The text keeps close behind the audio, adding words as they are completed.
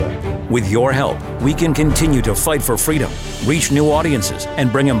With your help, we can continue to fight for freedom, reach new audiences, and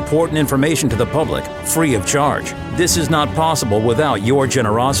bring important information to the public free of charge. This is not possible without your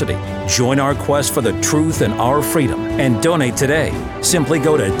generosity. Join our quest for the truth and our freedom and donate today. Simply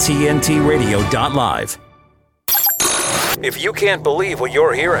go to tntradio.live. If you can't believe what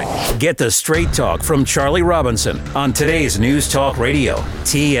you're hearing, get the straight talk from Charlie Robinson on today's News Talk Radio,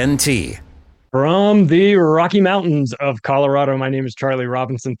 TNT. From the Rocky Mountains of Colorado, my name is Charlie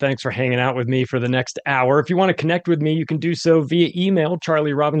Robinson. Thanks for hanging out with me for the next hour. If you want to connect with me, you can do so via email,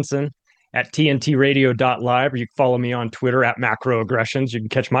 charlierobinson@tntradio.live, or you can follow me on Twitter @macroaggressions. You can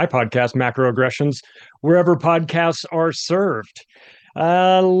catch my podcast, Macroaggressions, wherever podcasts are served.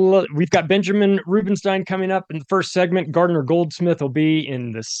 We've got Benjamin Rubenstein coming up in the first segment. Gardner Goldsmith will be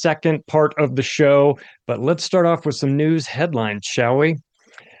in the second part of the show. But let's start off with some news headlines, shall we?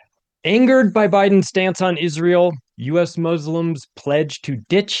 Angered by Biden's stance on Israel, U.S. Muslims pledge to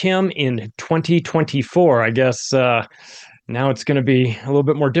ditch him in 2024. I guess now it's going to be a little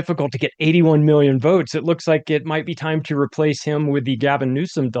bit more difficult to get 81 million votes. It looks like it might be time to replace him with the Gavin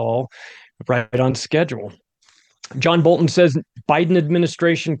Newsom doll right on schedule. John Bolton says Biden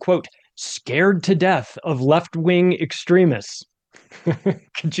administration, quote, scared to death of left-wing extremists.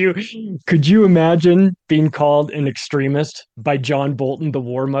 Could you imagine being called an extremist by John Bolton, the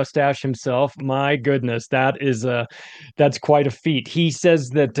war mustache himself? My goodness, that's quite a feat. He says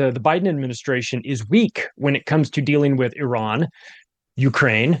that the Biden administration is weak when it comes to dealing with Iran,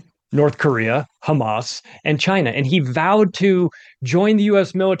 Ukraine, North Korea, Hamas, and China. And he vowed to join the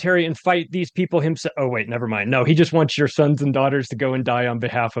U.S. military and fight these people himself. Oh, wait, never mind. No, he just wants your sons and daughters to go and die on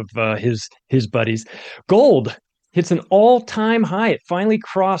behalf of his buddies. Gold hits an all-time high. It finally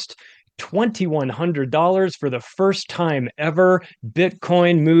crossed $2,100 for the first time ever.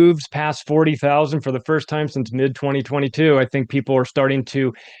 Bitcoin moves past 40,000 for the first time since mid-2022. I think people are starting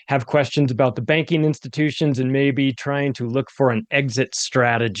to have questions about the banking institutions and maybe trying to look for an exit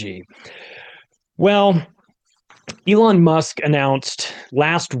strategy. Well, Elon Musk announced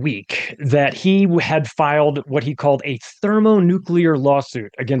last week that he had filed what he called a thermonuclear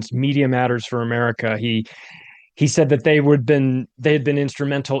lawsuit against Media Matters for America. He said that they had been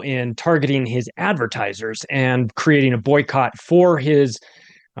instrumental in targeting his advertisers and creating a boycott for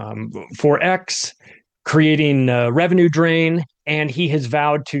X, creating a revenue drain, and he has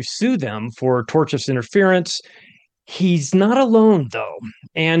vowed to sue them for tortious interference. He's not alone, though,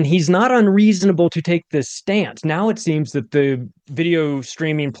 and he's not unreasonable to take this stance. Now it seems that the video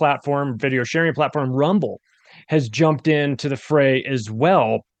sharing platform, Rumble, has jumped into the fray as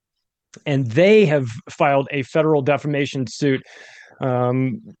well. And they have filed a federal defamation suit.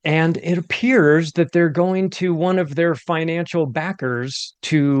 And it appears that they're going to one of their financial backers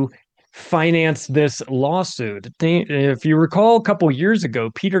to finance this lawsuit. If you recall, a couple years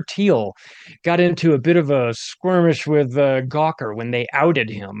ago, Peter Thiel got into a bit of a skirmish with Gawker when they outed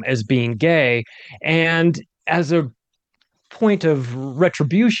him as being gay. And as a point of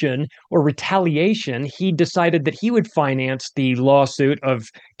retribution or retaliation, he decided that he would finance the lawsuit of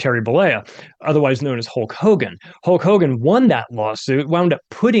Terry Bollea, otherwise known as Hulk Hogan. Hulk Hogan won that lawsuit, wound up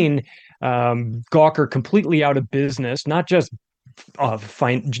putting Gawker completely out of business, not just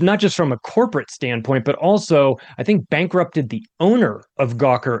from a corporate standpoint, but also, I think, bankrupted the owner of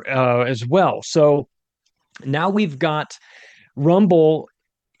Gawker as well. So now we've got Rumble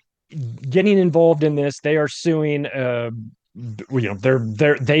getting involved in this. They are suing.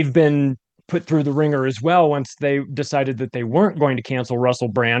 They've been put through the ringer as well once they decided that they weren't going to cancel Russell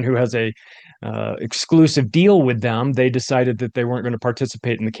Brand, who has a exclusive deal with them. They decided that they weren't going to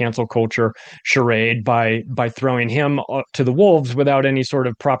participate in the cancel culture charade by throwing him to the wolves without any sort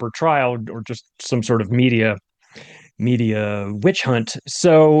of proper trial or just some sort of media witch hunt.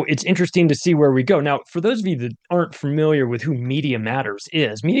 So it's interesting to see where we go. Now, for those of you that aren't familiar with who Media Matters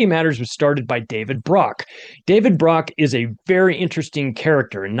is, Media Matters was started by David Brock. David Brock is a very interesting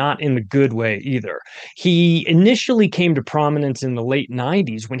character, and not in the good way either. He initially came to prominence in the late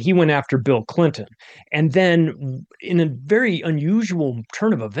 90s when he went after Bill Clinton, and then in a very unusual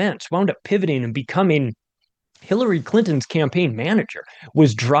turn of events, wound up pivoting and becoming Hillary Clinton's campaign manager,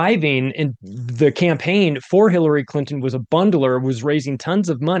 was driving in the campaign for Hillary Clinton, was a bundler, was raising tons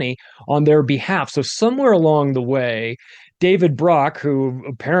of money on their behalf. So somewhere along the way, David Brock, who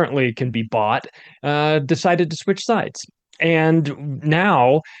apparently can be bought, decided to switch sides. And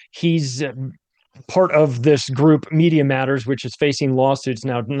now he's part of this group, Media Matters, which is facing lawsuits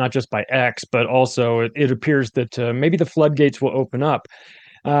now, not just by X, but also it appears that maybe the floodgates will open up.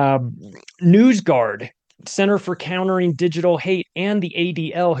 NewsGuard Center for Countering Digital Hate and the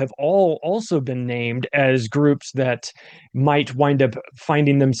ADL have all also been named as groups that might wind up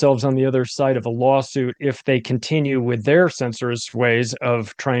finding themselves on the other side of a lawsuit if they continue with their censorous ways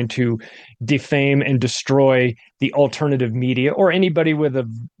of trying to defame and destroy the alternative media or anybody with a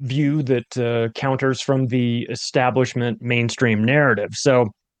view that counters from the establishment mainstream narrative. So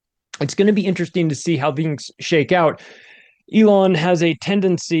it's going to be interesting to see how things shake out. Elon has a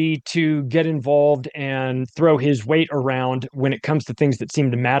tendency to get involved and throw his weight around when it comes to things that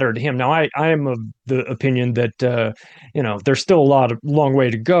seem to matter to him. Now, I am of the opinion that there's still a long way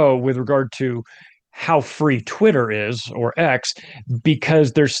to go with regard to how free Twitter is, or X,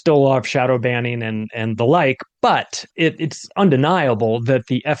 because there's still a lot of shadow banning and the like. But it's undeniable that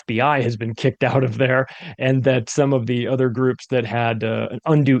the FBI has been kicked out of there, and that some of the other groups that had an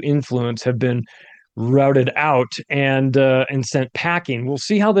undue influence have been routed out and sent packing. We'll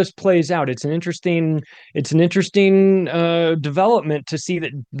see how this plays out. It's an interesting development to see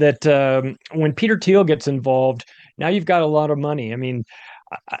that when Peter Thiel gets involved, now you've got a lot of money. I mean,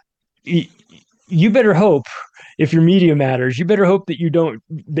 you better hope, if your media matters, you better hope that you do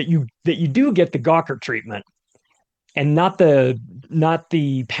get the Gawker treatment and not the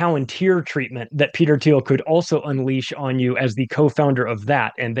Palantir treatment that Peter Thiel could also unleash on you as the co-founder of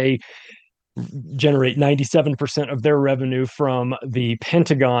that. And they generate 97% of their revenue from the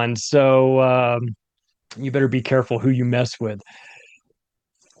Pentagon. So you better be careful who you mess with.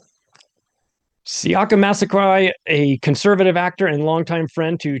 Siaka Massaquoi, a conservative actor and longtime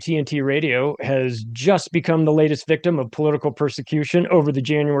friend to TNT Radio, has just become the latest victim of political persecution over the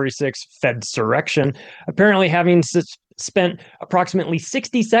January 6th Fedsurrection, apparently having spent approximately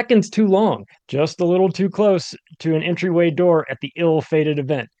 60 seconds too long, just a little too close to an entryway door at the ill-fated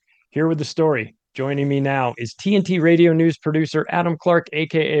event. Here with the story, joining me now, is TNT Radio News producer Adam Clark,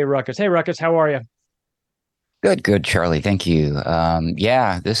 a.k.a. Ruckus. Hey, Ruckus, how are you? Good, Charlie. Thank you.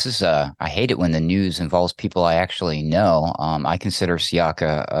 This is, I hate it when the news involves people I actually know. I consider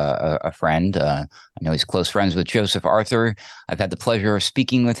Siaka a friend. I know he's close friends with Joseph Arthur. I've had the pleasure of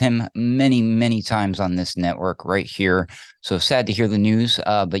speaking with him many, many times on this network right here. So sad to hear the news.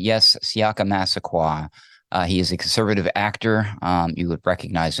 But yes, Siaka Massaquoi. He is a conservative actor. You would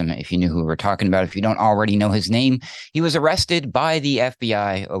recognize him if you knew who we're talking about. If you don't already know his name, he was arrested by the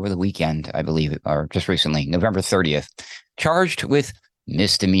FBI over the weekend, I believe, or just recently, November 30th, charged with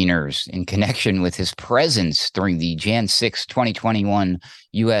misdemeanors in connection with his presence during the Jan 6, 2021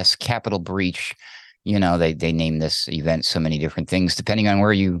 U.S. Capitol breach. You know, they name this event so many different things, depending on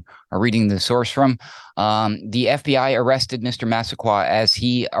where you are reading the source from. The FBI arrested Mr. Massaquoi as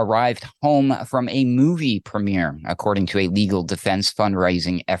he arrived home from a movie premiere, according to a legal defense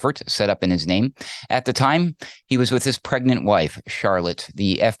fundraising effort set up in his name. At the time, he was with his pregnant wife, Charlotte.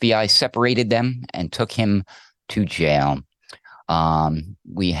 The FBI separated them and took him to jail.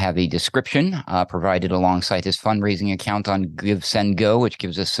 We have a description provided alongside his fundraising account on GiveSendGo, which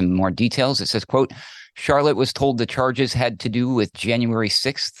gives us some more details. It says, quote, Charlotte was told the charges had to do with January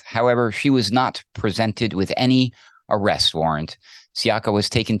 6th. However, she was not presented with any arrest warrant. Siaka was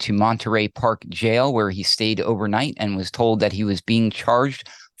taken to Monterey Park Jail, where he stayed overnight and was told that he was being charged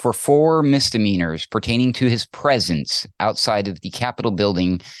for 4 misdemeanors pertaining to his presence outside of the Capitol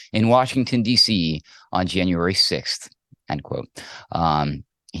building in Washington, D.C. on January 6th. End quote.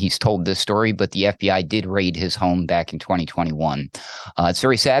 He's told this story, but the FBI did raid his home back in 2021. It's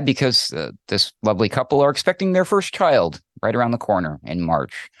very sad because this lovely couple are expecting their first child right around the corner in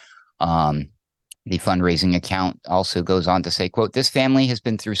March. The fundraising account also goes on to say, quote, this family has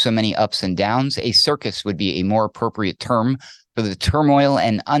been through so many ups and downs. A circus would be a more appropriate term for the turmoil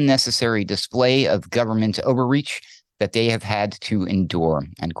and unnecessary display of government overreach that they have had to endure,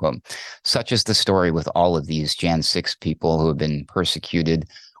 end quote. Such is the story with all of these Jan 6 people who have been persecuted.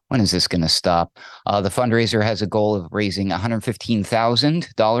 When is this going to stop? The fundraiser has a goal of raising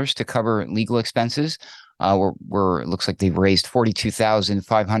 $115,000 to cover legal expenses. It looks like they've raised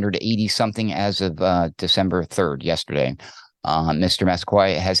 $42,580 something as of December 3rd, yesterday. Mr.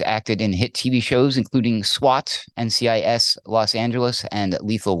 Massaquoi has acted in hit TV shows, including SWAT, NCIS, Los Angeles, and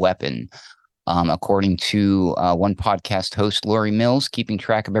Lethal Weapon. According to one podcast host, Lori Mills, keeping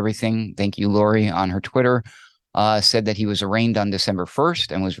track of everything, thank you, Lori, on her Twitter, said that he was arraigned on December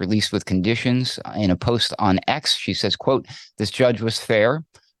 1st and was released with conditions. In a post on X, she says, quote, this judge was fair.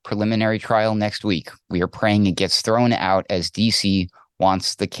 Preliminary trial next week. We are praying it gets thrown out as DC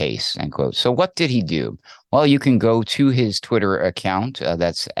wants the case, end quote. So what did he do? Well, you can go to his Twitter account.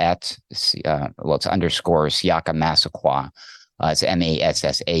 That's at, it's _ Siaka Massaquoi. It's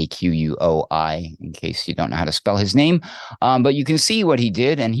Massaquoi, in case you don't know how to spell his name. But you can see what he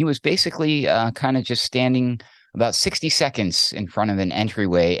did, and he was basically kind of just standing about 60 seconds in front of an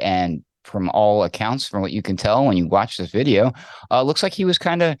entryway, and from all accounts, from what you can tell when you watch this video, looks like he was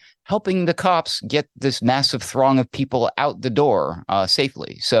kind of helping the cops get this massive throng of people out the door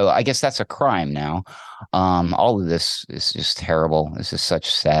safely. So I guess that's a crime now. All of this is just terrible. This is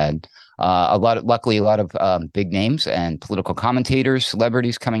such sad. Luckily, a lot of big names and political commentators,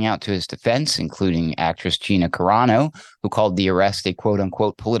 celebrities coming out to his defense, including actress Gina Carano, who called the arrest a quote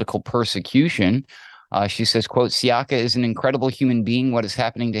unquote political persecution. She says, quote, Siaka is an incredible human being. What is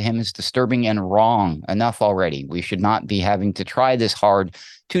happening to him is disturbing and wrong. Enough already. We should not be having to try this hard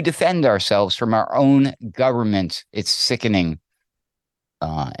to defend ourselves from our own government. It's sickening.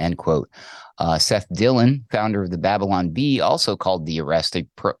 End quote. Seth Dillon, founder of the Babylon Bee, also called the arrest a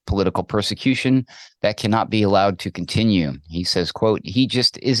political persecution that cannot be allowed to continue. He says, quote, he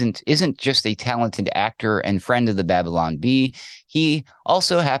just isn't just a talented actor and friend of the Babylon Bee. He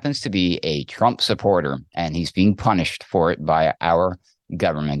also happens to be a Trump supporter, and he's being punished for it by our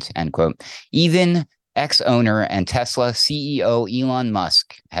government, end quote. Even ex-owner and Tesla CEO Elon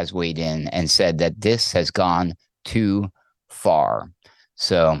Musk has weighed in and said that this has gone too far.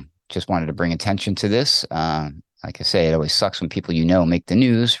 So just wanted to bring attention to this. Like I say, it always sucks when people make the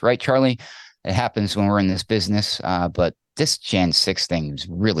news, right, Charlie? It happens when we're in this business. But this Jan 6 thing's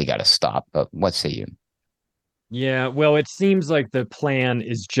really got to stop. But what say you? Yeah, well, it seems like the plan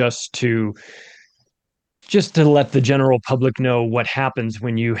is just to let the general public know what happens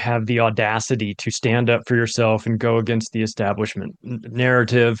when you have the audacity to stand up for yourself and go against the establishment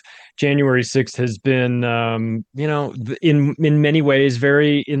narrative. January 6th has been, in many ways,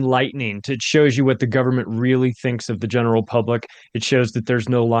 very enlightening. It shows you what the government really thinks of the general public. It shows that there's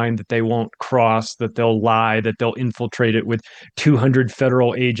no line that they won't cross, that they'll lie, that they'll infiltrate it with 200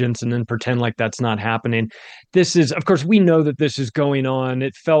 federal agents and then pretend like that's not happening. This is, of course, we know that this is going on.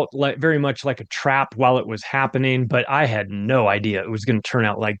 It felt like very much like a trap while it was happening, but I had no idea it was going to turn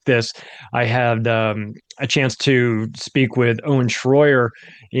out like this. I had a chance to speak with Owen Schroyer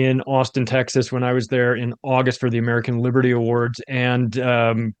in Austin, Texas, when I was there in August for the American Liberty Awards, and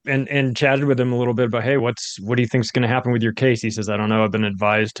chatted with him a little bit about, hey, what do you think is going to happen with your case? He says, I don't know. I've been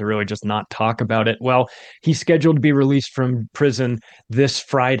advised to really just not talk about it. Well, he's scheduled to be released from prison this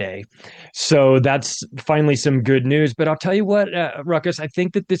Friday, so that's finally some good news. But I'll tell you what, Ruckus, I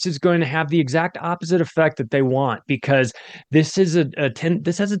think that this is going to have the exact opposite effect that they want, because this is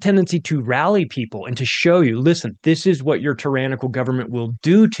this has a tendency to rally people and to show you, listen, this is what your tyrannical government will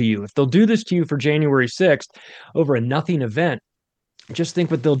do to you. If they'll do this to you for January 6th over a nothing event, just think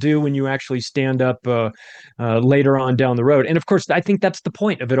what they'll do when you actually stand up later on down the road. And of course, I think that's the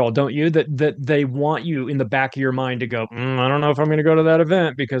point of it all, don't you? That they want you in the back of your mind to go, I don't know if I'm going to go to that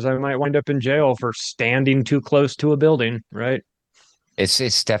event because I might wind up in jail for standing too close to a building, right?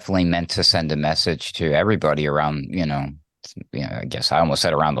 It's definitely meant to send a message to everybody around, I guess I almost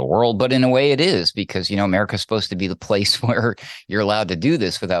said around the world, but in a way it is, because, America's supposed to be the place where you're allowed to do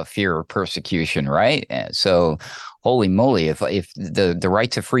this without fear of persecution, right? So holy moly, if the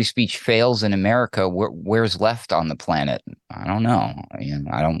right to free speech fails in America, where's left on the planet? I don't know.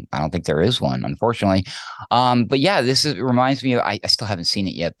 I don't think there is one, unfortunately. But yeah, reminds me of, I still haven't seen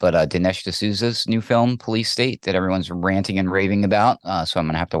it yet, but Dinesh D'Souza's new film, Police State, that everyone's ranting and raving about. So I'm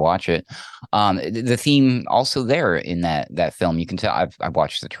gonna have to watch it. The theme also there in that film, you can tell. I've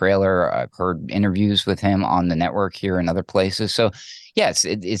watched the trailer. I've heard interviews with him on the network here and other places. So yeah,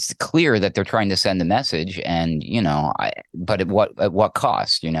 it's clear that they're trying to send a message, and but at what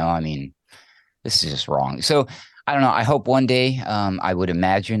cost? This is just wrong. So I don't know. I hope one day, I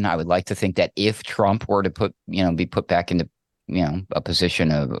would like to think that if Trump were to be put back into a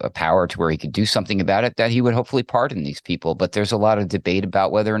position of power to where he could do something about it, that he would hopefully pardon these people. But there's a lot of debate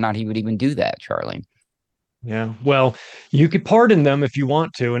about whether or not he would even do that, Charlie. Yeah, well, you could pardon them if you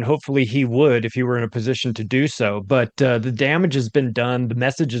want to, and hopefully he would if he were in a position to do so. But the damage has been done, the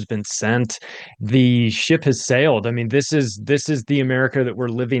message has been sent, the ship has sailed. I mean, this is the America that we're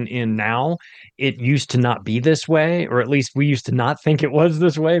living in now. It used to not be this way, or at least we used to not think it was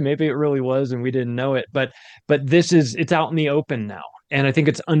this way. Maybe it really was, and we didn't know it. But it's out in the open now. And I think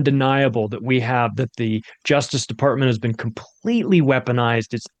it's undeniable that the Justice Department has been completely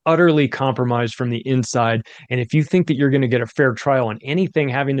weaponized. It's utterly compromised from the inside. And if you think that you're going to get a fair trial on anything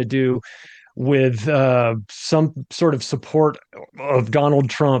having to do with some sort of support of Donald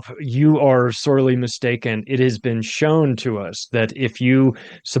Trump, you are sorely mistaken. It has been shown to us that if you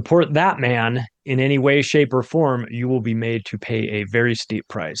support that man in any way, shape, or form, you will be made to pay a very steep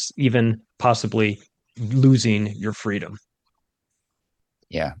price, even possibly losing your freedom.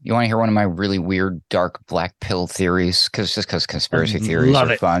 Yeah. You want to hear one of my really weird, dark, black pill theories? Because conspiracy theories Love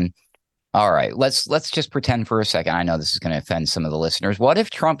are it. fun. All right. Let's just pretend for a second. I know this is going to offend some of the listeners. What if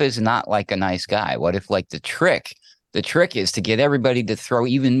Trump is not like a nice guy? What if like the trick is to get everybody to throw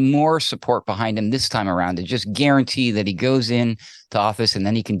even more support behind him this time around, to just guarantee that he goes in to office and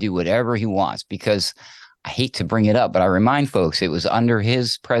then he can do whatever he wants? Because I hate to bring it up, but I remind folks it was under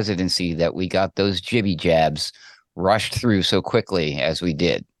his presidency that we got those jibby jabs rushed through so quickly as we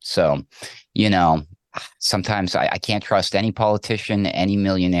did. So, you know, sometimes I can't trust any politician, any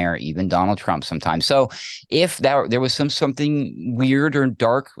millionaire, even Donald Trump sometimes. So if there was something weird or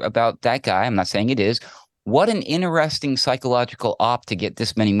dark about that guy, I'm not saying it is, what an interesting psychological op to get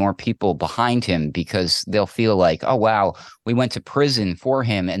this many more people behind him, because they'll feel like, oh, wow, we went to prison for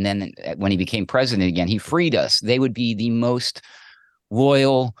him. And then when he became president again, he freed us. They would be the most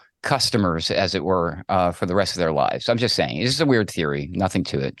loyal customers, as it were, for the rest of their lives. I'm just saying, this is a weird theory, nothing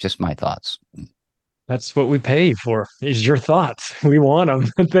to it, just my thoughts. That's what we pay for, is your thoughts. We want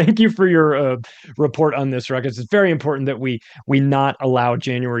them. Thank you for your report on this, Ruckus. It's very important that we not allow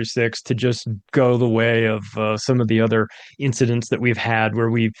January 6th to just go the way of some of the other incidents that we've had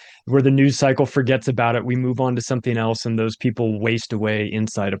where the news cycle forgets about it. We move on to something else and those people waste away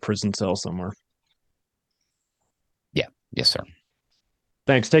inside a prison cell somewhere. Yeah. Yes, sir.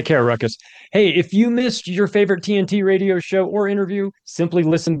 Thanks. Take care, Ruckus. Hey, if you missed your favorite TNT radio show or interview, simply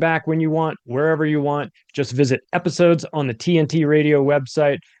listen back when you want, wherever you want. Just visit episodes on the TNT radio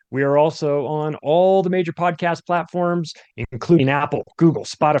website. We are also on all the major podcast platforms, including Apple, Google,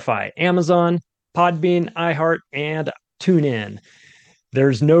 Spotify, Amazon, Podbean, iHeart, and TuneIn.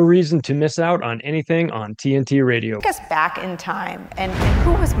 There's no reason to miss out on anything on TNT radio. Take us back in time. And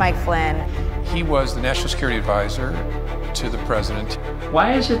who was Mike Flynn? He was the National Security Advisor to the president.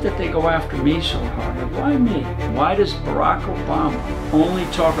 Why is it that they go after me so hard? Why me? Why does Barack Obama only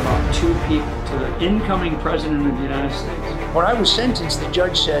talk about two people, to the incoming president of the United States? When I was sentenced, the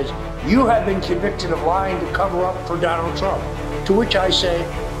judge says, you have been convicted of lying to cover up for Donald Trump. To which I say,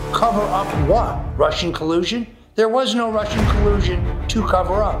 cover up what? Russian collusion? There was no Russian collusion to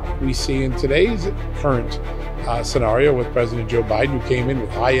cover up. We see in today's current scenario with President Joe Biden, who came in with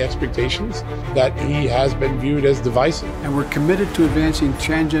high expectations, that he has been viewed as divisive. And we're committed to advancing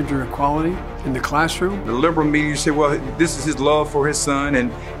transgender equality in the classroom. The liberal media say, well, this is his love for his son,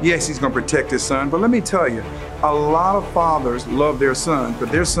 and yes, he's going to protect his son. But let me tell you, a lot of fathers love their sons,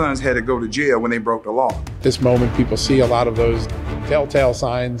 but their sons had to go to jail when they broke the law. This moment, people see a lot of those telltale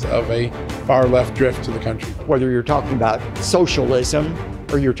signs of a far left drift to the country. Whether you're talking about socialism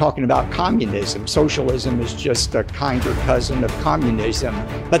or you're talking about communism, socialism is just a kinder cousin of communism,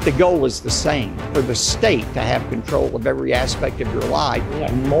 but the goal is the same, for the state to have control of every aspect of your life. We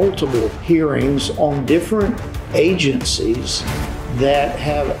have multiple hearings on different agencies that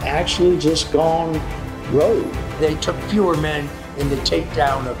have actually just gone rogue. They took fewer men in the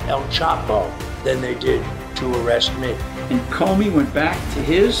takedown of El Chapo than they did to arrest me. And Comey went back to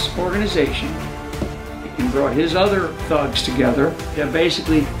his organization and brought his other thugs together to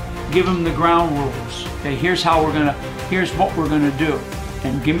basically give them the ground rules. Okay, here's what we're gonna do.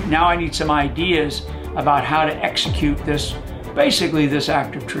 And now I need some ideas about how to execute this, basically this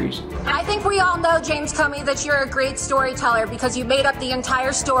act of treason. I think we all know, James Comey, that you're a great storyteller because you made up the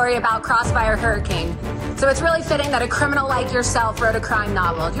entire story about Crossfire Hurricane. So it's really fitting that a criminal like yourself wrote a crime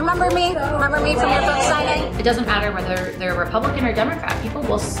novel. Do you remember me? Remember me from your book signing? It doesn't matter whether they're Republican or Democrat. People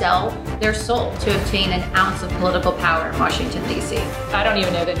will sell their soul to obtain an ounce of political power in Washington, D.C. I don't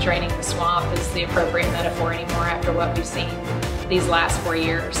even know that draining the swamp is the appropriate metaphor anymore after what we've seen these last 4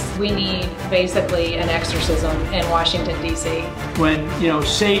 years. We need basically an exorcism in Washington, D.C. When,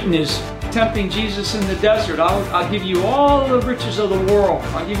 Satan is tempting Jesus in the desert, I'll give you all the riches of the world.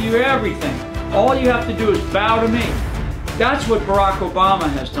 I'll give you everything. All you have to do is bow to me. That's what Barack Obama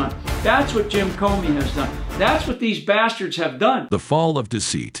has done. That's what Jim Comey has done. That's what these bastards have done. The Fall of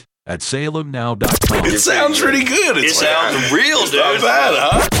Deceit at salemnow.com. It sounds pretty good. It sounds real, dude. Not bad,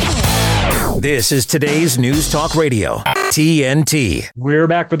 huh? This is today's News Talk Radio, TNT. We're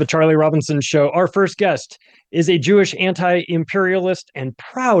back with the Charlie Robinson Show. Our first guest is a Jewish anti-imperialist and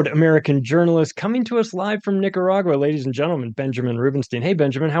proud American journalist coming to us live from Nicaragua, ladies and gentlemen, Benjamin Rubenstein. Hey,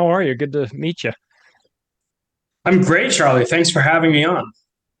 Benjamin, how are you? Good to meet you. I'm great, Charlie. Thanks for having me on.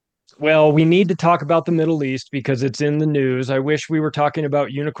 Well, we need to talk about the Middle East because it's in the news. I wish we were talking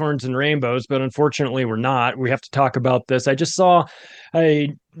about unicorns and rainbows, but unfortunately we're not. We have to talk about this. I just saw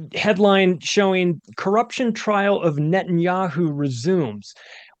a headline showing corruption trial of Netanyahu resumes.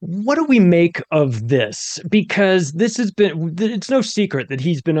 What do we make of this? Because it's no secret that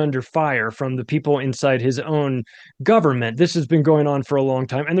he's been under fire from the people inside his own government. This has been going on for a long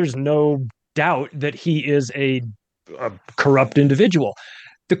time, and there's no doubt that he is a corrupt individual.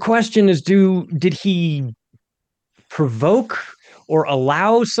 The question is, did he provoke or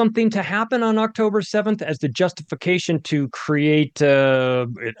allow something to happen on October 7th as the justification to create a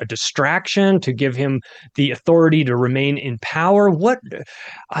distraction, to give him the authority to remain in power?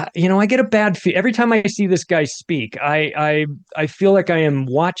 I get a bad feel every time I see this guy speak. I feel like I am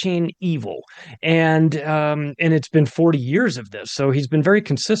watching evil, and it's been 40 years of this, so he's been very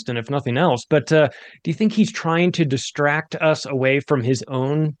consistent, if nothing else. But do you think he's trying to distract us away from his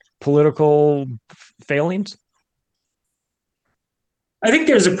own political failings? I think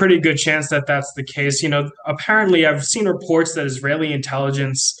there's a pretty good chance that that's the case. Apparently I've seen reports that Israeli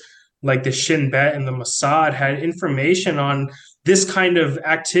intelligence, like the Shin Bet and the Mossad, had information on this kind of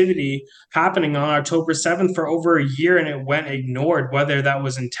activity happening on October 7th for over a year, and it went ignored. Whether that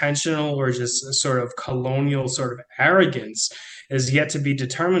was intentional or just a sort of colonial sort of arrogance is yet to be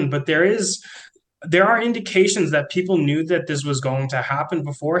determined. But there are indications that people knew that this was going to happen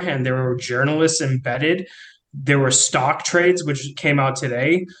beforehand. There were journalists embedded. There were stock trades, which came out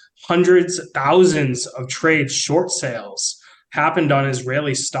today. Hundreds, thousands of trades, short sales happened on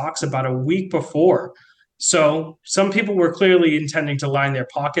Israeli stocks about a week before. So some people were clearly intending to line their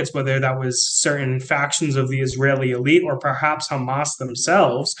pockets, whether that was certain factions of the Israeli elite or perhaps Hamas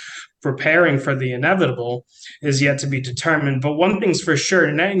themselves preparing for the inevitable is yet to be determined. But one thing's for sure,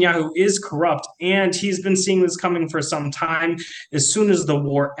 Netanyahu is corrupt, and he's been seeing this coming for some time. As soon as the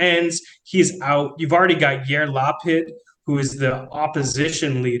war ends, he's out. You've already got Yair Lapid, who is the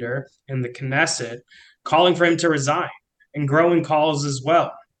opposition leader in the Knesset, calling for him to resign, and growing calls as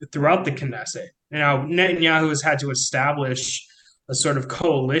well throughout the Knesset. Now, Netanyahu has had to establish a sort of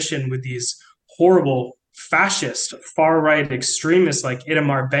coalition with these horrible fascist, far-right extremists like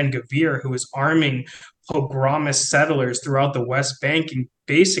Itamar Ben-Gvir, who is arming pogromist settlers throughout the West Bank and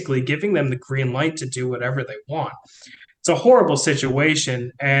basically giving them the green light to do whatever they want. It's a horrible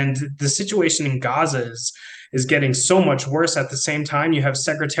situation, and the situation in Gaza is getting so much worse. At the same time, you have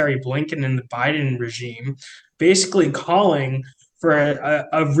Secretary Blinken and the Biden regime basically calling for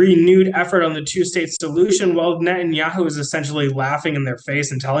a renewed effort on the two-state solution, while Netanyahu is essentially laughing in their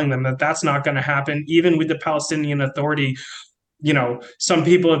face and telling them that that's not going to happen, even with the Palestinian Authority. Some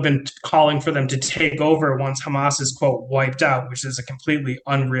people have been calling for them to take over once Hamas is, quote, wiped out, which is a completely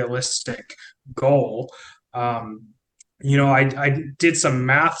unrealistic goal. I did some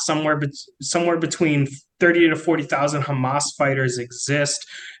math. Somewhere between 30 to 40,000 Hamas fighters exist,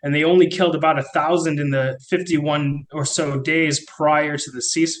 and they only killed about 1,000 in the 51 or so days prior to the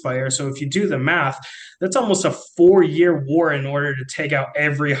ceasefire. So if you do the math, that's almost a 4-year war in order to take out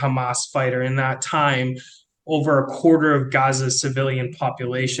every Hamas fighter. In that time, over a quarter of Gaza's civilian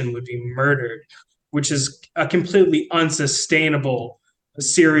population would be murdered, which is a completely unsustainable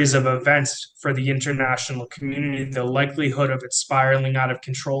series of events for the international community. The likelihood of it spiraling out of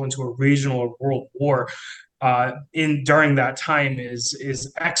control into a regional or world war during that time is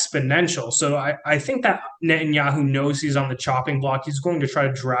exponential. So I think that Netanyahu knows he's on the chopping block. He's going to try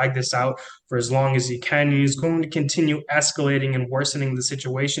to drag this out for as long as he can. He's going to continue escalating and worsening the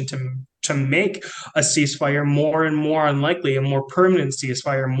situation to make a ceasefire more and more unlikely, a more permanent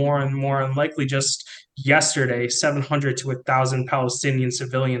ceasefire more and more unlikely. Just yesterday, 700 to 1,000 Palestinian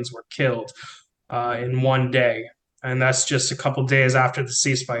civilians were killed in one day. And that's just a couple days after the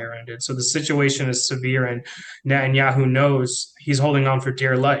ceasefire ended. So the situation is severe, and Netanyahu knows he's holding on for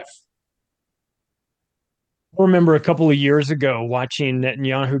dear life. I remember a couple of years ago watching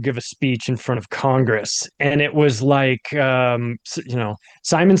Netanyahu give a speech in front of Congress, and it was like,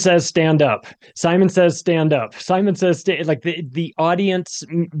 Simon says, stand up. Simon says, stand up. Simon says, like the audience,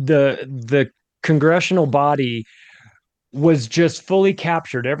 the congressional body was just fully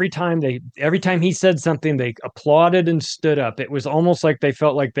captured. Every time he said something, they applauded and stood up. It was almost like they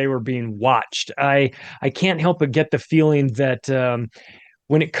felt like they were being watched. I can't help but get the feeling that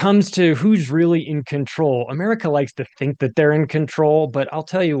when it comes to who's really in control, America likes to think that they're in control, but I'll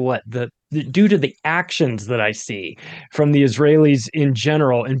tell you what, due to the actions that I see from the Israelis in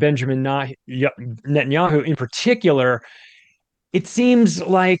general and Benjamin Netanyahu in particular, it seems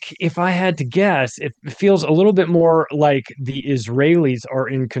like, if I had to guess, it feels a little bit more like the Israelis are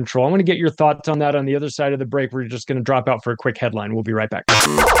in control. I want to get your thoughts on that on the other side of the break. We're just going to drop out for a quick headline. We'll be right back.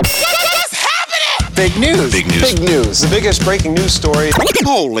 Big news. Big news. Big news. The biggest breaking news story.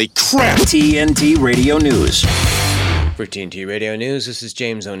 Holy crap. TNT Radio News. For TNT Radio News, this is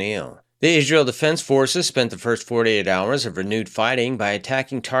James O'Neill. The Israel Defense Forces spent the first 48 hours of renewed fighting by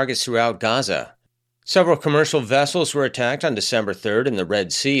attacking targets throughout Gaza. Several commercial vessels were attacked on December 3rd in the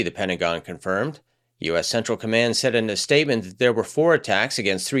Red Sea, the Pentagon confirmed. U.S. Central Command said in a statement that there were 4 attacks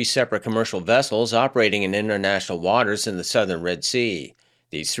against 3 separate commercial vessels operating in international waters in the southern Red Sea.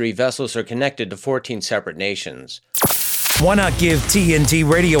 These 3 vessels are connected to 14 separate nations. Why not give TNT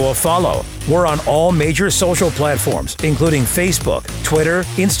Radio a follow? We're on all major social platforms, including Facebook, Twitter,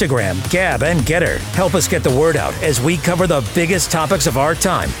 Instagram, Gab, and Getter. Help us get the word out as we cover the biggest topics of our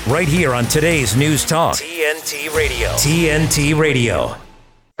time right here on today's News Talk. TNT Radio. TNT Radio.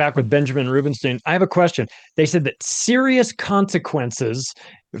 Back with Benjamin Rubenstein. I have a question. They said that serious consequences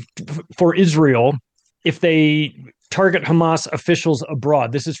for Israel if they target Hamas officials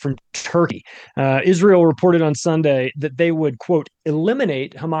abroad. This is from Turkey. Israel reported on Sunday that they would, quote,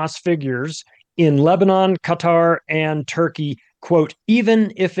 eliminate Hamas figures in Lebanon, Qatar, and Turkey, quote,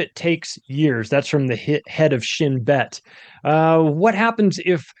 even if it takes years. That's from the head of Shin Bet. What happens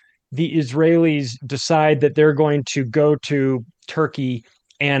if the Israelis decide that they're going to go to Turkey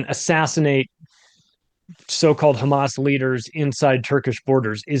and assassinate so-called Hamas leaders inside Turkish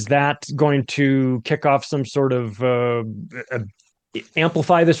borders? Is that going to kick off some sort of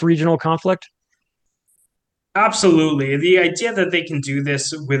amplify this regional conflict? Absolutely. The idea that they can do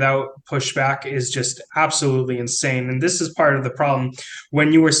this without pushback is just absolutely insane. And this is part of the problem.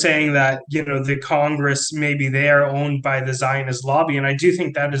 When you were saying that, the Congress, maybe they are owned by the Zionist lobby. And I do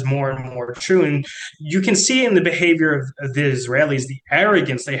think that is more and more true. And you can see in the behavior of the Israelis, the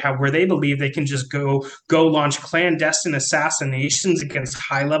arrogance they have, where they believe they can just go launch clandestine assassinations against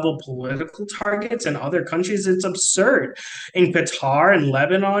high-level political targets in other countries. It's absurd. In Qatar and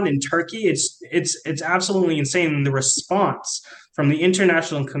Lebanon and Turkey, it's absolutely insane. And the response from the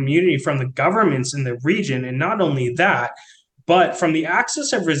international community, from the governments in the region, and not only that, but from the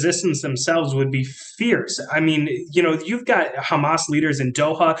axis of resistance themselves would be fierce. I mean, you've got Hamas leaders in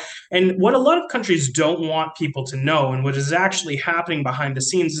Doha, and what a lot of countries don't want people to know, and what is actually happening behind the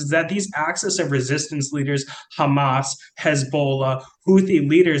scenes, is that these axis of resistance leaders, Hamas, Hezbollah, Houthi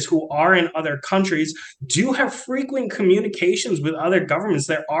leaders who are in other countries, do have frequent communications with other governments.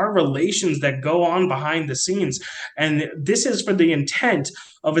 There are relations that go on behind the scenes. And this is for the intent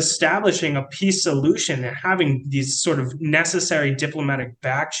of establishing a peace solution and having these sort of necessary diplomatic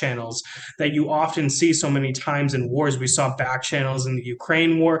back channels that you often see so many times in wars. We saw back channels in the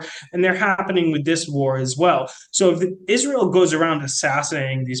Ukraine war, and they're happening with this war as well. So if Israel goes around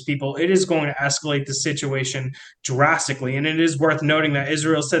assassinating these people, it is going to escalate the situation drastically. And it is worth noting that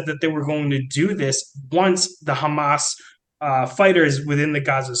Israel said that they were going to do this once the Hamas fighters within the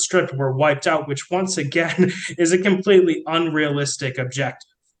Gaza Strip were wiped out, which once again is a completely unrealistic objective.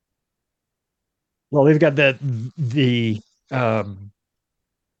 Well, they've got the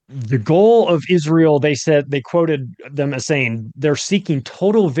goal of Israel. They said, they quoted them as saying they're seeking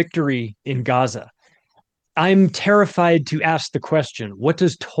total victory in Gaza. I'm terrified to ask the question, what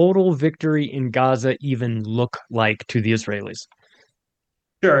does total victory in Gaza even look like to the Israelis?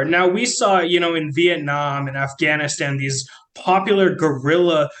 Sure. Now, we saw, in Vietnam and Afghanistan, these popular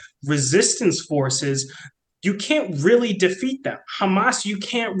guerrilla resistance forces. You can't really defeat them. Hamas, you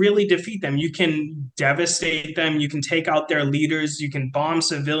can't really defeat them. You can devastate them. You can take out their leaders. You can bomb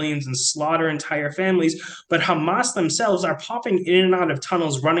civilians and slaughter entire families. But Hamas themselves are popping in and out of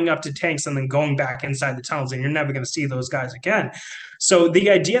tunnels, running up to tanks, and then going back inside the tunnels. And you're never going to see those guys again. So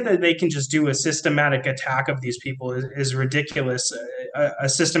the idea that they can just do a systematic attack of these people is ridiculous. A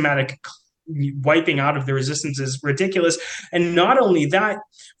systematic wiping out of the resistance is ridiculous. And not only that,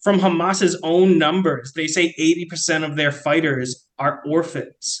 from Hamas's own numbers, they say 80% of their fighters are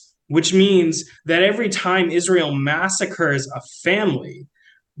orphans, which means that every time Israel massacres a family,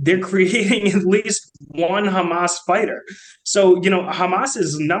 they're creating at least one Hamas fighter. So,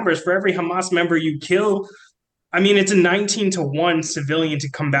 Hamas's numbers, for every Hamas member you kill, it's a 19-to-1 civilian to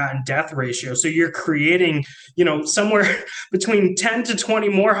combatant death ratio. So you're creating, somewhere between 10 to 20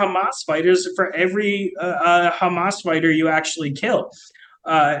 more Hamas fighters for every Hamas fighter you actually kill.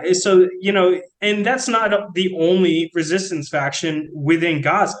 And that's not the only resistance faction within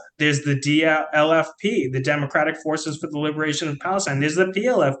Gaza. There's the DLFP, the Democratic Forces for the Liberation of Palestine. There's the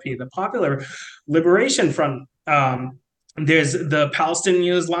PLFP, the Popular Liberation Front. There's the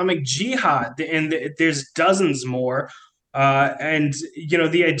Palestinian Islamic Jihad, and there's dozens more.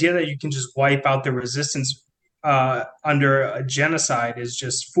 The idea that you can just wipe out the resistance under a genocide is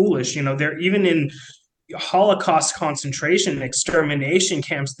just foolish. They're even in Holocaust concentration and extermination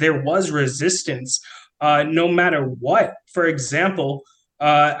camps. There was resistance no matter what. For example,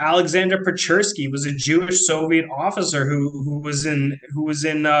 Alexander Pechersky was a Jewish Soviet officer who was in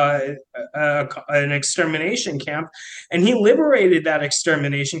an extermination camp, and he liberated that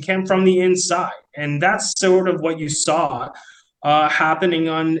extermination camp from the inside. And that's sort of what you saw happening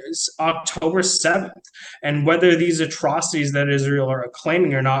on October 7th. And whether these atrocities that Israel are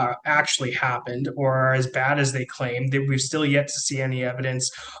claiming or not actually happened or are as bad as they claim, we've still yet to see any evidence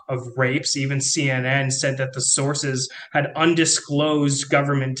of rapes. Even CNN said that the sources had undisclosed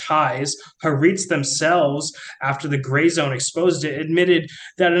government ties. Haaretz themselves, after the Gray Zone exposed it, admitted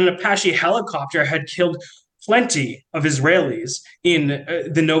that an Apache helicopter had killed plenty of Israelis in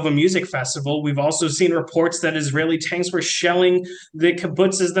the Nova Music Festival. We've also seen reports that Israeli tanks were shelling the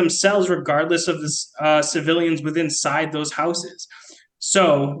kibbutzes themselves, regardless of the civilians within inside those houses.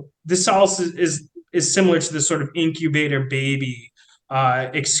 So this also is similar to the sort of incubator baby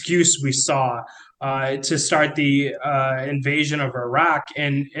excuse we saw to start the invasion of Iraq,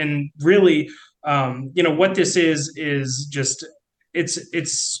 and really, what this is just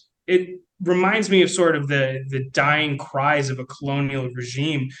it reminds me of sort of the dying cries of a colonial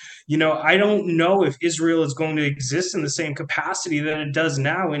regime. I don't know if Israel is going to exist in the same capacity that it does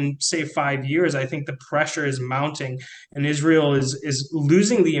now in, say, 5 years. I think the pressure is mounting, and Israel is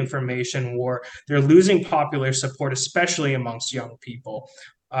losing the information war. They're losing popular support, especially amongst young people.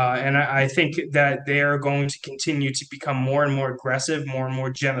 And I think that they are going to continue to become more and more aggressive, more and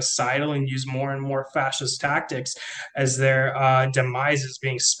more genocidal, and use more and more fascist tactics as their demise is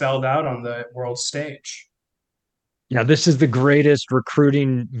being spelled out on the world stage. Yeah, this is the greatest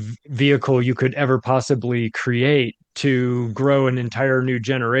recruiting vehicle you could ever possibly create to grow an entire new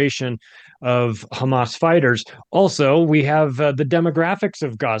generation of Hamas fighters. Also, we have the demographics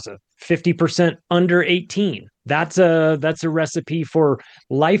of Gaza, 50% under 18. That's a recipe for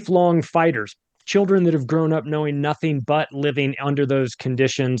lifelong fighters, children that have grown up knowing nothing but living under those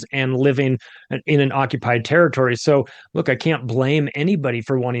conditions and living in an occupied territory. So, look, I can't blame anybody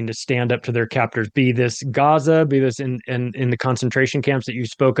for wanting to stand up to their captors, be this Gaza, be this in the concentration camps that you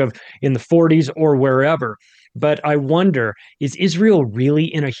spoke of in the 40s or wherever. But I wonder, is Israel really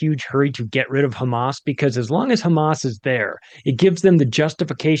in a huge hurry to get rid of Hamas? Because as long as Hamas is there, it gives them the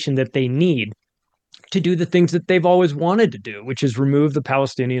justification that they need to do the things that they've always wanted to do, which is remove the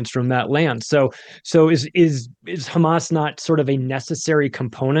Palestinians from that land. So is Hamas not sort of a necessary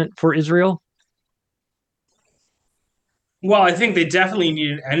component for Israel? Well, I think they definitely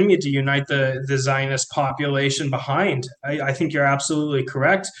need an enemy to unite the Zionist population behind. I think you're absolutely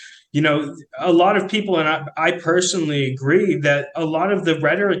correct. A lot of people, and I personally agree, that a lot of the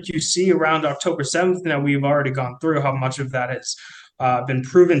rhetoric you see around October 7th, now we've already gone through how much of that has been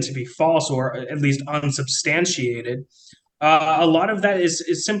proven to be false or at least unsubstantiated. A lot of that is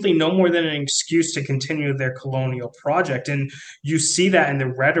simply no more than an excuse to continue their colonial project. And you see that in the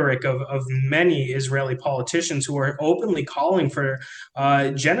rhetoric of many Israeli politicians who are openly calling for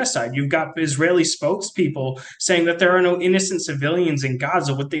genocide. You've got Israeli spokespeople saying that there are no innocent civilians in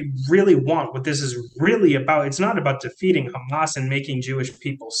Gaza. What they really want, what this is really about, it's not about defeating Hamas and making Jewish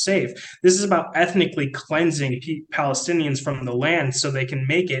people safe. This is about ethnically cleansing Palestinians from the land so they can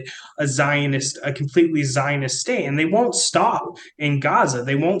make it a completely Zionist state. And they won't stop in Gaza.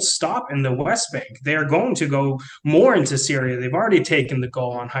 They won't stop in the West Bank. They are going to go more into Syria. They've already taken the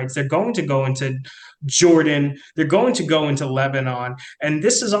Golan Heights. They're going to go into Jordan. They're going to go into Lebanon. And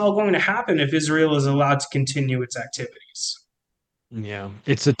this is all going to happen if Israel is allowed to continue its activities. Yeah,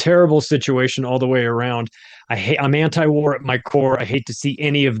 it's a terrible situation all the way around. I'm anti-war at my core. I hate to see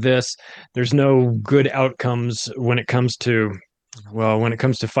any of this. There's no good outcomes when it comes to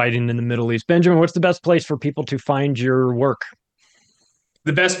fighting in the Middle East. Benjamin, what's the best place for people to find your work?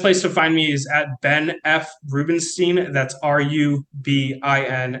 The best place to find me is at Ben F. Rubenstein. That's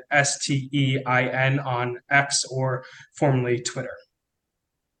Rubinstein on X, or formerly Twitter.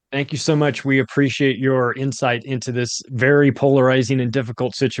 Thank you so much. We appreciate your insight into this very polarizing and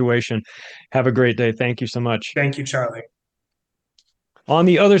difficult situation. Have a great day. Thank you so much. Thank you, Charlie. On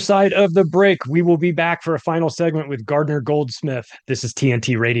the other side of the break, we will be back for a final segment with Gardner Goldsmith. This is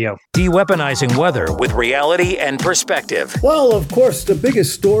TNT Radio. De-weaponizing weather with reality and perspective. Well, of course, the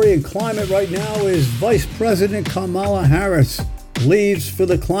biggest story in climate right now is Vice President Kamala Harris leaves for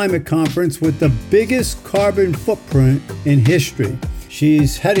the climate conference with the biggest carbon footprint in history.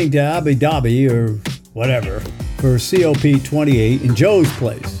 She's heading to Abu Dhabi or whatever for COP28 in Joe's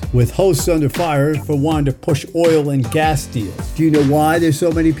place, with hosts under fire for wanting to push oil and gas deals. Do you know why there's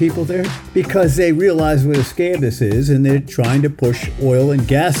so many people there? Because they realize what a scam this is, and they're trying to push oil and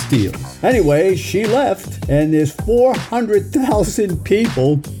gas deals. Anyway, she left, and there's 400,000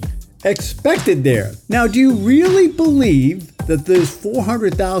 people expected there. Now, do you really believe that those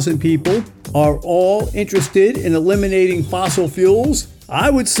 400,000 people are all interested in eliminating fossil fuels? I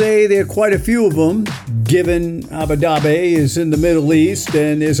would say there are quite a few of them, given Abu Dhabi is in the Middle East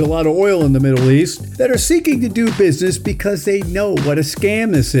and there's a lot of oil in the Middle East, that are seeking to do business because they know what a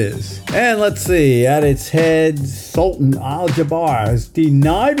scam this is. And let's see, at its head, Sultan Al Jaber has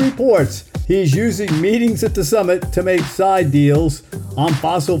denied reports he's using meetings at the summit to make side deals on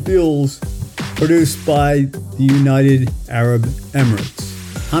fossil fuels produced by the United Arab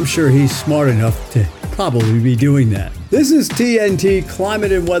Emirates. I'm sure he's smart enough to probably be doing that. This is TNT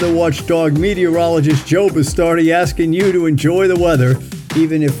climate and weather watchdog meteorologist Joe Bastardi asking you to enjoy the weather,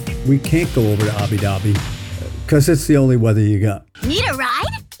 even if we can't go over to Abu Dhabi, because it's the only weather you got. Need a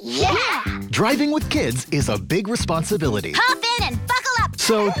ride? Yeah! Driving with kids is a big responsibility. Hop in and buckle up!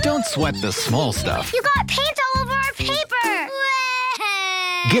 So don't sweat the small stuff. You got paint all over our paper!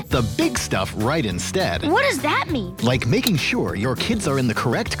 Get the big stuff right instead. What does that mean? Like making sure your kids are in the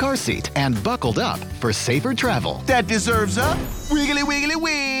correct car seat and buckled up for safer travel. That deserves a wiggly wiggly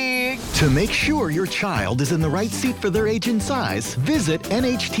wig. To make sure your child is in the right seat for their age and size, visit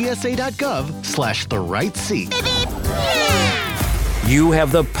nhtsa.gov/the right seat. Beep, beep. Yeah. You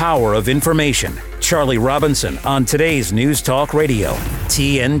have the power of information. Charlie Robinson on today's News Talk Radio,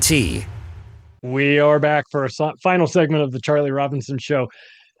 TNT. We are back for a final segment of the Charlie Robinson Show.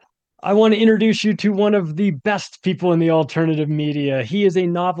 I want to introduce you to one of the best people in the alternative media. He is a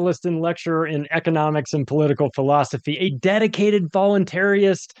novelist and lecturer in economics and political philosophy, a dedicated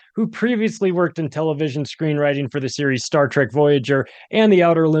voluntarist who previously worked in television screenwriting for the series Star Trek Voyager and The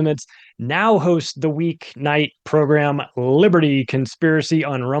Outer Limits, now hosts the weeknight program Liberty Conspiracy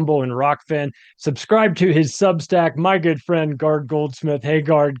on Rumble and Rockfin. Subscribe to his Substack, my good friend Gard Goldsmith. Hey,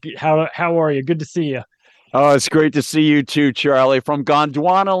 Gard, how are you? Good to see you. Oh, it's great to see you too, Charlie. From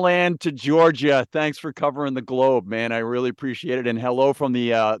Gondwana land to Georgia. Thanks for covering the globe, man. I really appreciate it. And hello from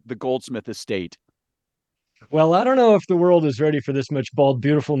the Goldsmith estate. Well, I don't know if the world is ready for this much bald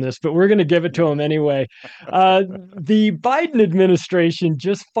beautifulness, but we're going to give it to them anyway. The Biden administration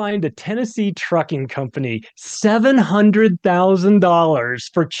just fined a Tennessee trucking company $700,000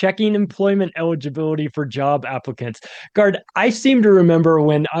 for checking employment eligibility for job applicants. Gard, I seem to remember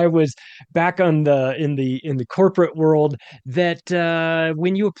when I was back in the corporate world that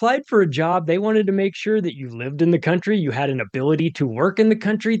when you applied for a job, they wanted to make sure that you lived in the country, you had an ability to work in the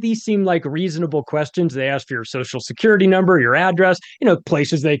country. These seem like reasonable questions. They asked for your social security number, your address,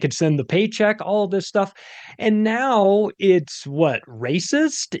 places they could send the paycheck, all of this stuff. And now it's what,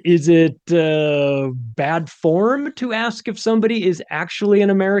 racist? Is it bad form to ask if somebody is actually an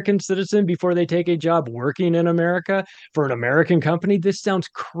American citizen before they take a job working in America for an American company? This sounds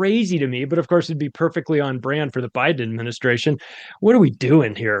crazy to me, but of course it'd be perfectly on brand for the Biden administration. What are we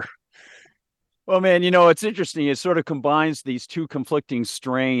doing here? Well, man, it's interesting. It sort of combines these two conflicting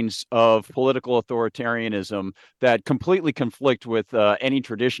strains of political authoritarianism that completely conflict with any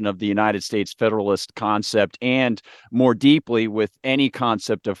tradition of the United States Federalist concept and more deeply with any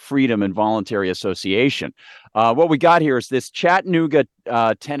concept of freedom and voluntary association. What we got here is this Chattanooga,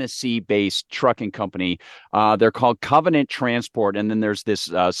 Tennessee-based trucking company. They're called Covenant Transport, and then there's this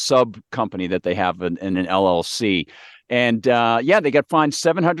sub company that they have in an LLC. And they got fined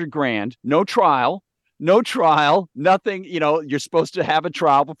 $700,000. No trial, nothing. You're supposed to have a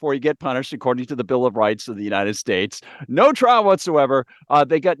trial before you get punished, according to the Bill of Rights of the United States. No trial whatsoever.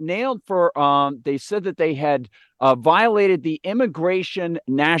 They got nailed for. They said that they had violated the Immigration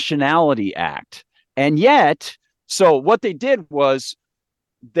Nationality Act, and yet, so what they did was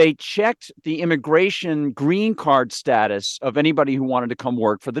they checked the immigration green card status of anybody who wanted to come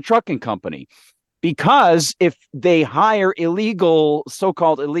work for the trucking company. Because if they hire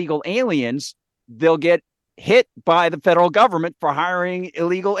so-called illegal aliens, they'll get hit by the federal government for hiring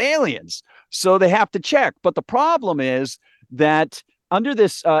illegal aliens. So they have to check. But the problem is that under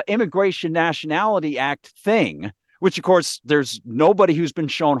this Immigration Nationality Act thing, which, of course, there's nobody who's been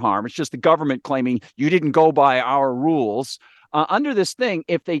shown harm. It's just the government claiming you didn't go by our rules. Under this thing,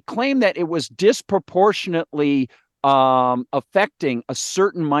 if they claim that it was disproportionately affecting a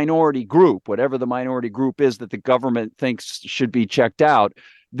certain minority group, whatever the minority group is that the government thinks should be checked out,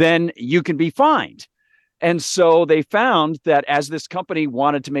 then you can be fined. And so they found that as this company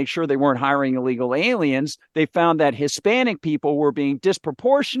wanted to make sure they weren't hiring illegal aliens, they found that Hispanic people were being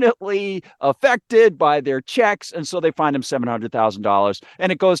disproportionately affected by their checks. And so they fined them $700,000,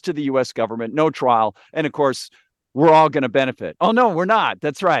 and it goes to the U.S. government, no trial. And of course, we're all going to benefit. Oh, no, we're not.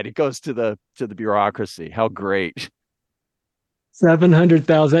 That's right. It goes to the bureaucracy. How great.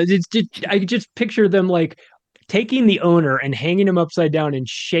 700,000. I just picture them like taking the owner and hanging him upside down and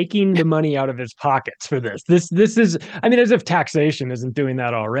shaking the money out of his pockets for this. This is, I mean, as if taxation isn't doing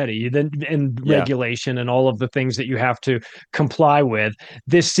that already. Then and regulation and all of the things that you have to comply with.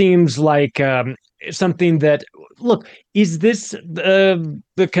 This seems like something that, look, is this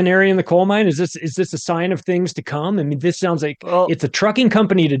the canary in the coal mine? Is this a sign of things to come? I mean, this sounds like it's a trucking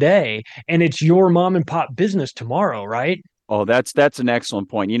company today and it's your mom and pop business tomorrow, right? Oh, that's an excellent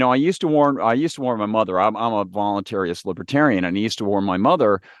point. I used to warn my mother. I'm a voluntarist libertarian, and I used to warn my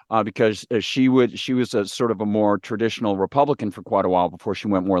mother because she was a sort of a more traditional Republican for quite a while before she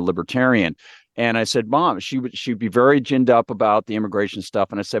went more libertarian. And I said, Mom, she'd be very ginned up about the immigration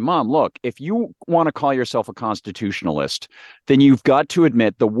stuff. And I said, Mom, look, if you want to call yourself a constitutionalist, then you've got to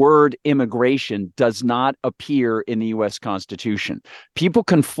admit the word immigration does not appear in the U.S. Constitution. People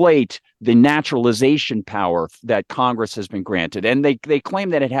conflate the naturalization power that Congress has been granted, and they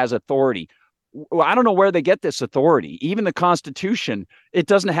claim that it has authority. Well, I don't know where they get this authority. Even the Constitution, it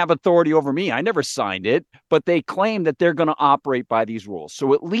doesn't have authority over me. I never signed it, but they claim that they're going to operate by these rules.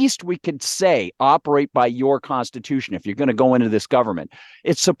 So at least we could say operate by your Constitution if you're going to go into this government.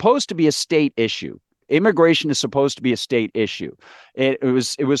 It's supposed to be a state issue. Immigration is supposed to be a state issue. It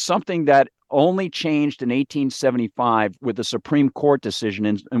was something that only changed in 1875 with the Supreme Court decision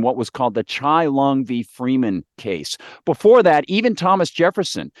in what was called the Chai Lung v. Freeman case. Before that, even Thomas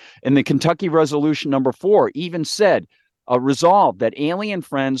Jefferson in the Kentucky Resolution number 4 even said, resolved that alien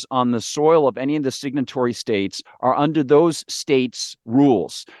friends on the soil of any of the signatory states are under those states'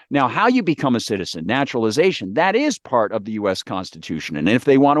 rules. Now, how you become a citizen, naturalization, that is part of the U.S. Constitution. And if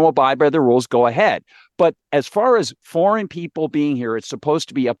they want to abide by the rules, go ahead. But as far as foreign people being here, it's supposed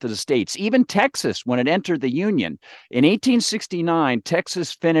to be up to the states. Even Texas, when it entered the Union, in 1869,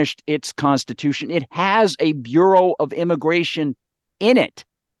 Texas finished its constitution. It has a Bureau of Immigration in it.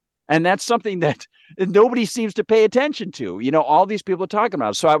 And that's something that nobody seems to pay attention to. All these people are talking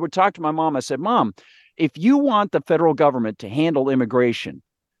about it. So I would talk to my mom. I said, Mom, if you want the federal government to handle immigration,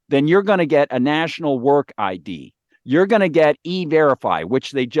 then you're going to get a national work ID. You're going to get E-Verify,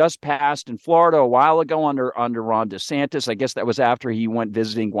 which they just passed in Florida a while ago under Ron DeSantis. I guess that was after he went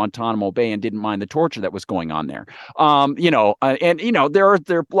visiting Guantanamo Bay and didn't mind the torture that was going on there. There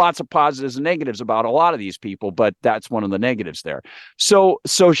are lots of positives and negatives about a lot of these people, but that's one of the negatives there. So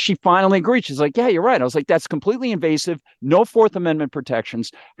she finally agreed. She's like, yeah, you're right. I was like, that's completely invasive. No Fourth Amendment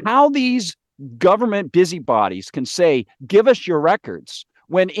protections. How these government busybodies can say, give us your records,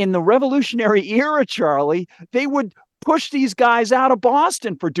 when in the Revolutionary era, Charlie, they would push these guys out of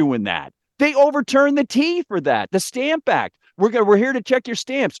Boston for doing that. They overturned the T for that, the Stamp Act. We're here to check your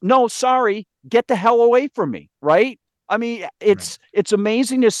stamps. No, sorry, get the hell away from me, right? I mean, it's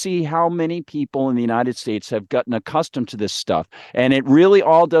amazing to see how many people in the United States have gotten accustomed to this stuff. And it really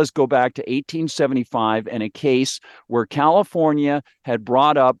all does go back to 1875 and a case where California had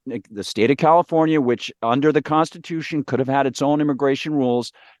brought up the state of California, which under the Constitution could have had its own immigration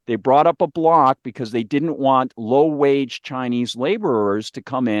rules. They brought up a block because they didn't want low-wage Chinese laborers to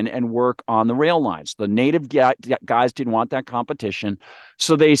come in and work on the rail lines. The native guys didn't want that competition.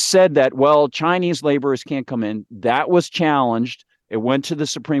 So they said that, well, Chinese laborers can't come in. That was challenged. It went to the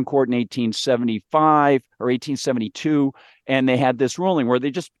Supreme Court in 1875 or 1872, and they had this ruling where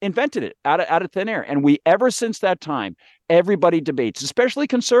they just invented it out of thin air. And ever since that time, everybody debates, especially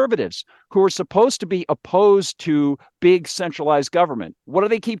conservatives who are supposed to be opposed to big centralized government. What do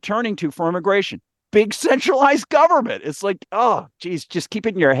they keep turning to for immigration? Big centralized government. It's like, oh, geez, just keep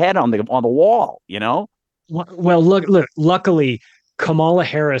it in your head on the wall, Well, look, luckily, Kamala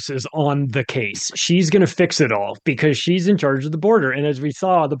Harris is on the case. She's going to fix it all because she's in charge of the border. And as we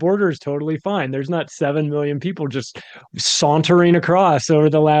saw, the border is totally fine. There's not 7 million people just sauntering across over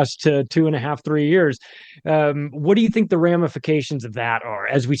the last 2.5, 3 years. What do you think the ramifications of that are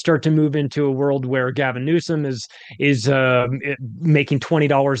as we start to move into a world where Gavin Newsom is making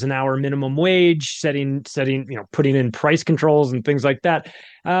 $20 an hour minimum wage, putting in price controls and things like that?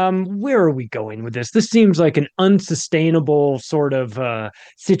 Where are we going with this? This seems like an unsustainable sort of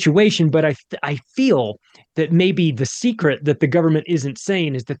situation, but I feel that maybe the secret that the government isn't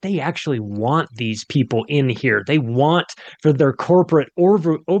saying is that they actually want these people in here. They want for their corporate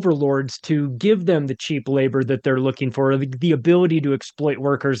overlords to give them the cheap labor that they're looking for, the ability to exploit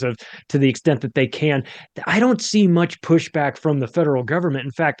workers to the extent that they can. I don't see much pushback from the federal government.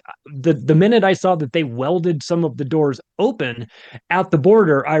 In fact, the minute I saw that they welded some of the doors open at the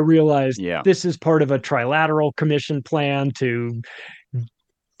border, I realized this is part of a trilateral commission plan to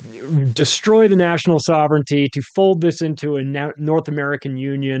destroy the national sovereignty, to fold this into a North American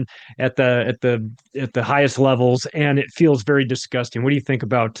Union at the highest levels, and it feels very disgusting. What do you think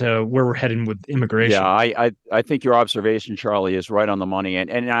about where we're heading with immigration? Yeah, I think your observation, Charlie, is right on the money,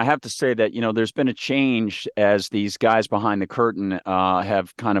 and I have to say that there's been a change as these guys behind the curtain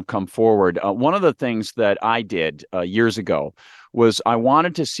have kind of come forward. One of the things that I did years ago was I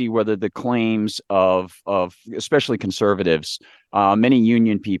wanted to see whether the claims of especially conservatives, many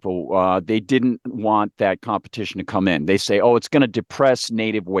union people, they didn't want that competition to come in. They say, oh, it's going to depress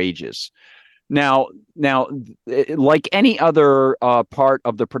native wages. Now, like any other part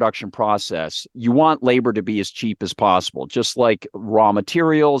of the production process, you want labor to be as cheap as possible, just like raw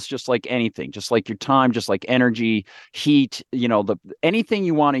materials, just like anything, just like your time, just like energy, heat, anything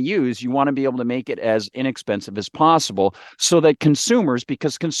you want to use, you want to be able to make it as inexpensive as possible so that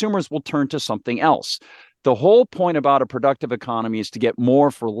because consumers will turn to something else. The whole point about a productive economy is to get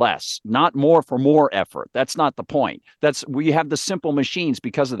more for less, not more for more effort. That's not the point. We have the simple machines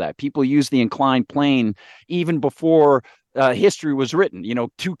because of that. People use the inclined plane even before history was written.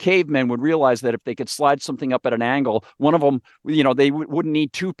 Two cavemen would realize that if they could slide something up at an angle, one of them, they wouldn't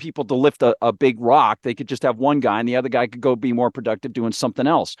need two people to lift a big rock. They could just have one guy and the other guy could go be more productive doing something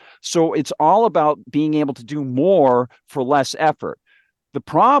else. So it's all about being able to do more for less effort. The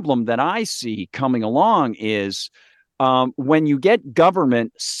problem that I see coming along is when you get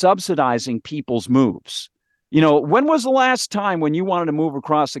government subsidizing people's moves. When was the last time when you wanted to move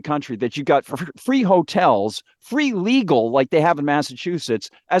across the country that you got free hotels, free legal, like they have in Massachusetts,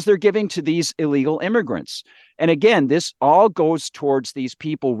 as they're giving to these illegal immigrants? And again, this all goes towards these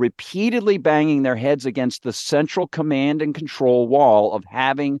people repeatedly banging their heads against the central command and control wall of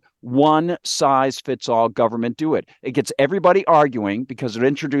having one size fits all government do it. It gets everybody arguing because it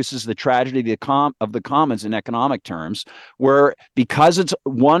introduces the tragedy of the commons in economic terms, where because it's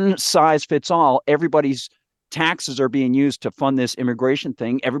one size fits all, everybody's taxes are being used to fund this immigration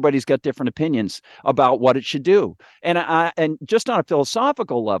thing. Everybody's got different opinions about what it should do. And just on a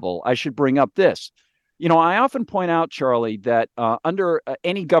philosophical level, I should bring up this. I often point out, Charlie, that under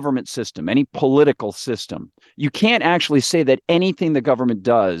any government system, any political system, you can't actually say that anything the government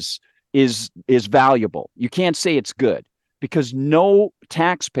does is valuable. You can't say it's good because no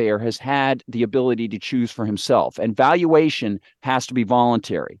taxpayer has had the ability to choose for himself, and valuation has to be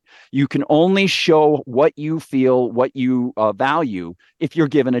voluntary. You can only show what you feel, what you value, if you're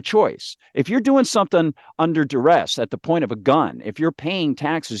given a choice. If you're doing something under duress at the point of a gun, if you're paying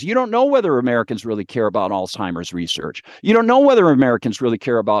taxes, you don't know whether Americans really care about Alzheimer's research. You don't know whether Americans really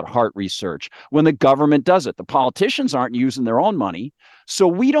care about heart research when the government does it. The politicians aren't using their own money, so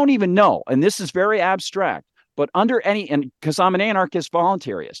we don't even know. And this is very abstract. But under any, and because I'm an anarchist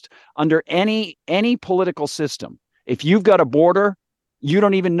voluntarist, under any political system, if you've got a border, you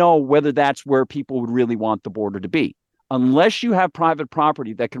don't even know whether that's where people would really want the border to be. Unless you have private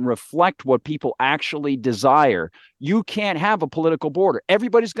property that can reflect what people actually desire, you can't have a political border.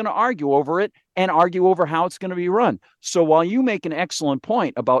 Everybody's going to argue over it and argue over how it's going to be run. So while you make an excellent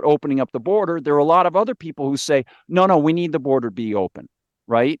point about opening up the border, there are a lot of other people who say, no, we need the border to be open,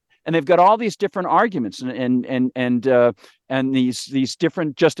 right? And they've got all these different arguments and these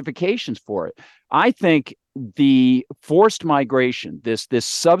different justifications for it. I think the forced migration, this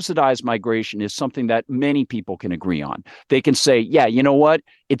subsidized migration, is something that many people can agree on. They can say, yeah, you know what?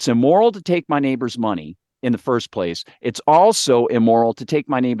 It's immoral to take my neighbor's money in the first place. It's also immoral to take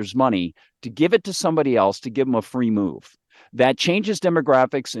my neighbor's money, to give it to somebody else, to give them a free move. That changes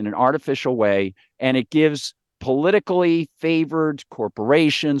demographics in an artificial way, and it gives politically favored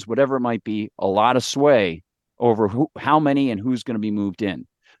corporations, whatever it might be, a lot of sway over how many and who's going to be moved in.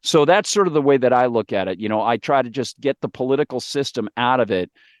 So that's sort of the way that I look at it. I try to just get the political system out of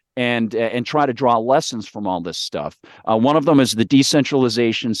it and try to draw lessons from all this stuff. One of them is the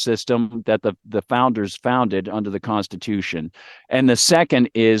decentralization system that the founders founded under the Constitution. And the second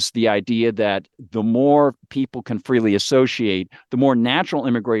is the idea that the more people can freely associate, the more natural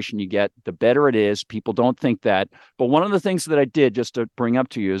immigration you get, the better it is. People don't think that. But one of the things that I did, just to bring up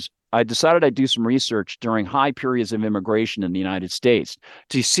to you, is I decided I'd do some research during high periods of immigration in the United States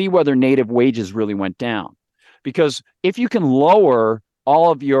to see whether native wages really went down. Because if you can lower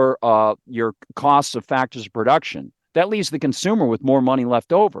all of your costs of factors of production, that leaves the consumer with more money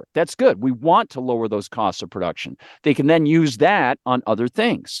left over. That's good. We want to lower those costs of production. They can then use that on other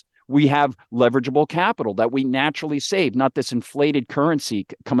things. We have leverageable capital that we naturally save, not this inflated currency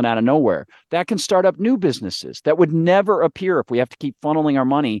coming out of nowhere. That can start up new businesses that would never appear if we have to keep funneling our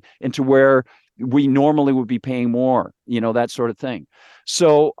money into where we normally would be paying more, that sort of thing.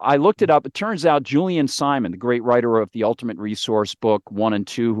 So I looked it up. It turns out Julian Simon, the great writer of the Ultimate Resource book 1 and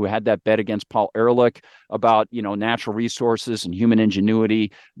 2, who had that bet against Paul Ehrlich about, natural resources and human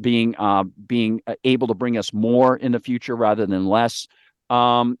ingenuity being able to bring us more in the future rather than less.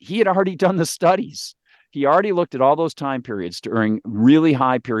 He had already done the studies. He already looked at all those time periods during really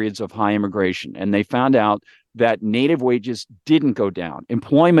high periods of high immigration, and they found out that native wages didn't go down.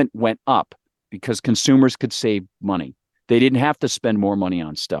 Employment went up because consumers could save money. They didn't have to spend more money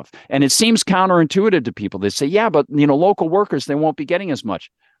on stuff. And it seems counterintuitive to people. They say, yeah, but local workers, they won't be getting as much.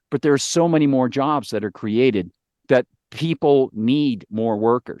 But there's so many more jobs that are created that people need more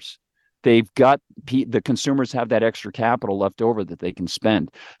workers. They've got the consumers have that extra capital left over that they can spend.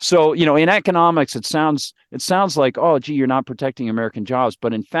 So, in economics, it sounds like, oh, gee, you're not protecting American jobs.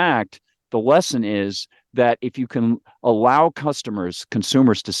 But in fact, the lesson is that if you can allow consumers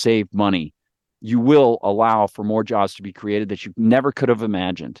to save money, you will allow for more jobs to be created that you never could have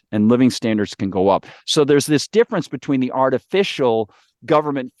imagined, and living standards can go up. So there's this difference between the artificial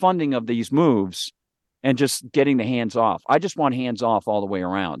government funding of these moves and just getting the hands off. I just want hands off all the way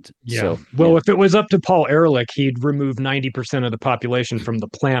around. Yeah. So, if it was up to Paul Ehrlich, he'd remove 90% of the population from the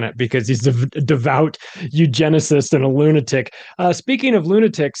planet because he's a devout eugenicist and a lunatic. Speaking of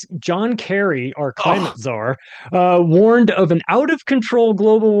lunatics, John Kerry, our climate czar, warned of an out-of-control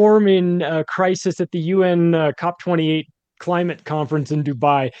global warming crisis at the UN COP28 climate conference in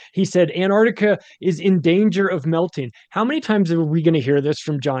Dubai. He said Antarctica is in danger of melting. How many times are we going to hear this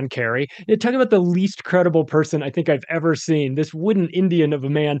from John Kerry? They're talking about the least credible person I think I've ever seen. This wooden Indian of a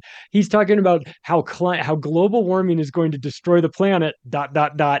man. He's talking about how global warming is going to destroy the planet, ...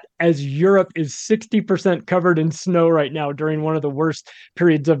 as Europe is 60% covered in snow right now during one of the worst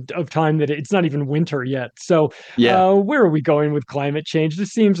periods of time that it's not even winter yet. So where are we going with climate change?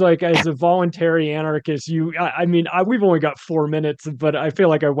 This seems like, as a voluntary anarchist, we've only got 4 minutes, but I feel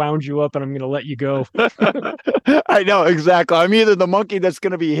like I wound you up and I'm going to let you go. I know, exactly. I'm either the monkey that's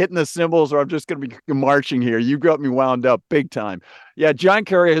going to be hitting the cymbals or I'm just going to be marching here. You got me wound up big time. Yeah, John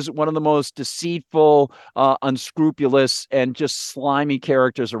Kerry is one of the most deceitful, unscrupulous, and just slimy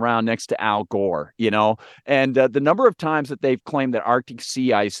characters around next to Al Gore, And the number of times that they've claimed that Arctic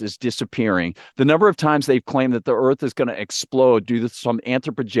sea ice is disappearing, the number of times they've claimed that the Earth is going to explode due to some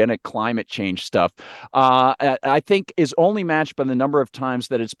anthropogenic climate change stuff, I think is only matched by the number of times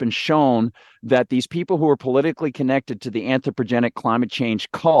that it's been shown that these people who are politically connected to the anthropogenic climate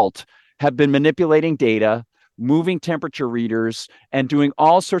change cult have been manipulating data, moving temperature readers, and doing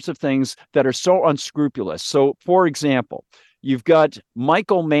all sorts of things that are so unscrupulous. So, for example, you've got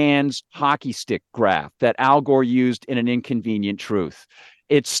Michael Mann's hockey stick graph that Al Gore used in An Inconvenient Truth.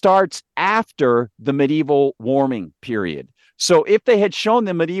 It starts after the medieval warming period. So if they had shown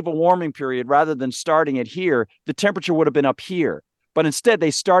the medieval warming period rather than starting it here, the temperature would have been up here. But instead,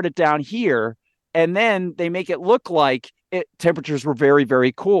 they start it down here, and then they make it look like temperatures were very,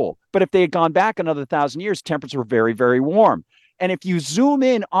 very cool. But if they had gone back another 1,000 years, temperatures were very, very warm. And if you zoom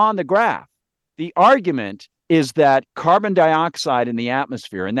in on the graph, the argument is that carbon dioxide in the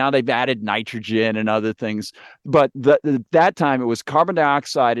atmosphere, and now they've added nitrogen and other things, but that time it was carbon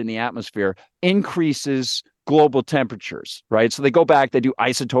dioxide in the atmosphere increases global temperatures, right? So they go back, they do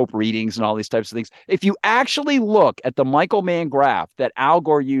isotope readings and all these types of things. If you actually look at the Michael Mann graph that Al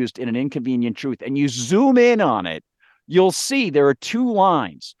Gore used in An Inconvenient Truth, and you zoom in on it, you'll see there are two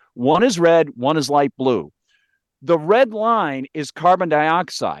lines. One is red, one is light blue. The red line is carbon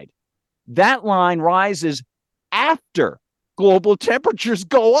dioxide. That line rises after global temperatures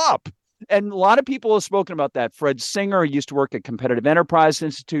go up. And a lot of people have spoken about that. Fred Singer, who used to work at Competitive Enterprise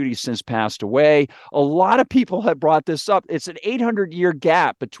Institute, he's since passed away. A lot of people have brought this up. It's an 800-year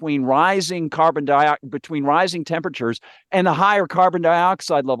gap between rising temperatures and the higher carbon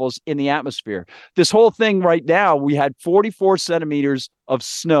dioxide levels in the atmosphere. This whole thing right now, we had 44 centimeters of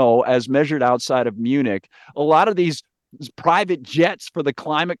snow as measured outside of Munich. A lot of these private jets for the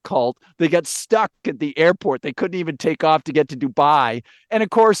climate cult, they got stuck at the airport. They couldn't even take off to get to Dubai. And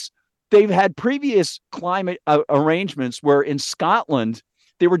of course, they've had previous climate arrangements where in Scotland,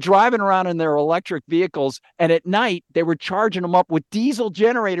 they were driving around in their electric vehicles, and at night, they were charging them up with diesel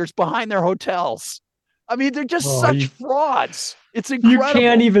generators behind their hotels. I mean, they're just such frauds. It's incredible. You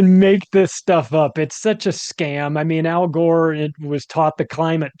can't even make this stuff up. It's such a scam. I mean, Al Gore was taught the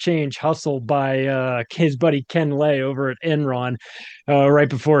climate change hustle by his buddy Ken Lay over at Enron right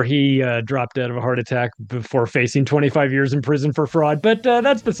before he dropped dead of a heart attack before facing 25 years in prison for fraud. But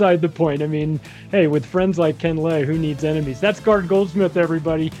that's beside the point. I mean, hey, with friends like Ken Lay, who needs enemies? That's Gardner Goldsmith,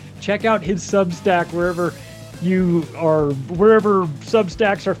 everybody. Check out his Substack wherever you are wherever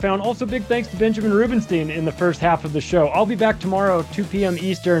Substacks are found. Also, big thanks to Benjamin Rubenstein in the first half of the show. I'll be back tomorrow, 2 p.m.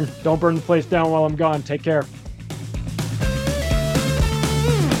 Eastern. Don't burn the place down while I'm gone. Take care.